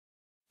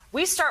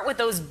We start with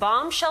those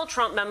bombshell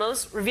Trump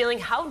memos revealing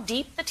how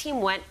deep the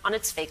team went on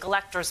its fake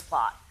electors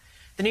plot.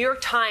 The New York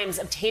Times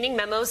obtaining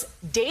memos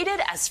dated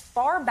as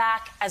far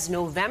back as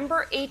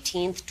November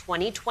 18,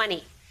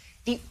 2020,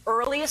 the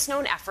earliest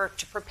known effort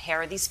to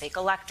prepare these fake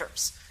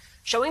electors,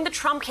 showing the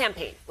Trump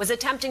campaign was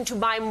attempting to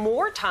buy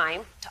more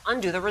time to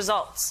undo the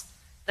results.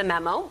 The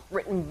memo,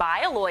 written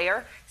by a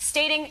lawyer,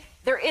 stating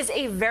there is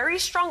a very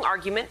strong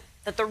argument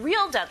that the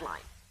real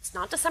deadline is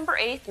not December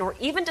 8th nor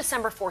even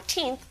December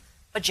 14th,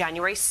 but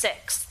January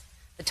 6th.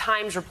 The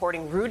Times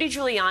reporting Rudy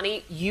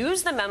Giuliani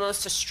used the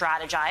memos to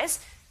strategize.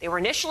 They were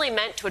initially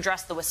meant to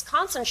address the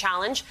Wisconsin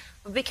challenge,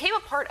 but became a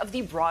part of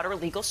the broader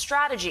legal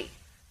strategy.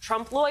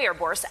 Trump lawyer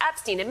Boris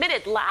Epstein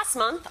admitted last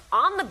month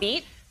on The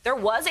Beat there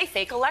was a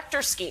fake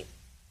elector scheme.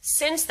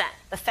 Since then,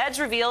 the feds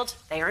revealed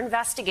they are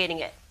investigating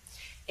it.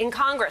 In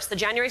Congress, the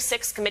January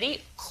 6th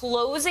committee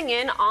closing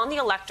in on the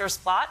electors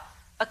plot,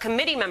 a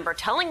committee member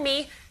telling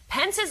me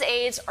Pence's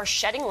aides are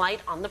shedding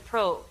light on the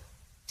probe.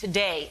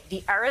 Today,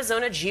 the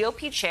Arizona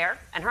GOP chair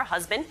and her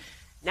husband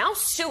now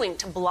suing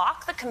to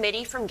block the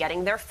committee from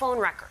getting their phone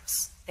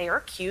records. They are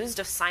accused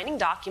of signing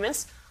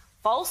documents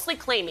falsely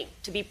claiming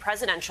to be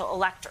presidential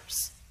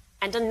electors.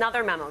 And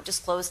another memo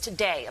disclosed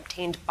today,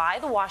 obtained by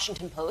the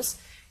Washington Post,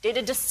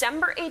 dated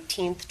December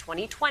 18,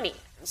 2020,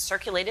 and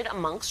circulated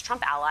amongst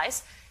Trump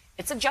allies.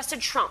 It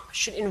suggested Trump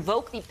should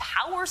invoke the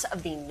powers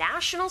of the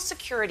National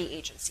Security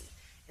Agency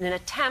in an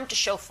attempt to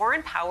show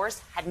foreign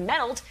powers had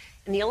meddled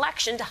in the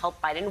election to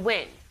help Biden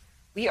win.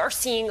 We are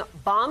seeing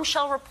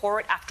bombshell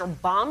report after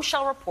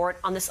bombshell report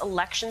on this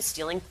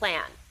election-stealing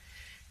plan.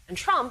 And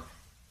Trump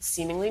is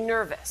seemingly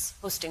nervous,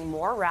 hosting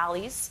more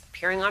rallies,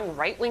 appearing on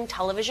right-wing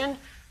television,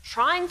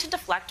 trying to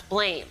deflect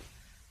blame.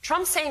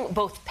 Trump saying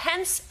both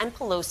Pence and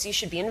Pelosi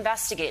should be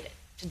investigated.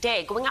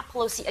 Today, going at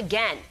Pelosi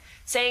again,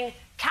 saying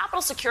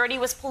Capitol security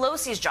was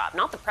Pelosi's job,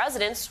 not the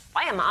president's.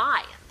 Why am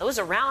I and those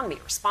around me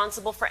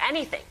responsible for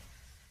anything?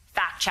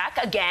 Fact check,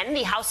 again,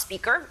 the House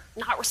Speaker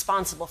not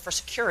responsible for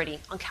security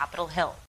on Capitol Hill.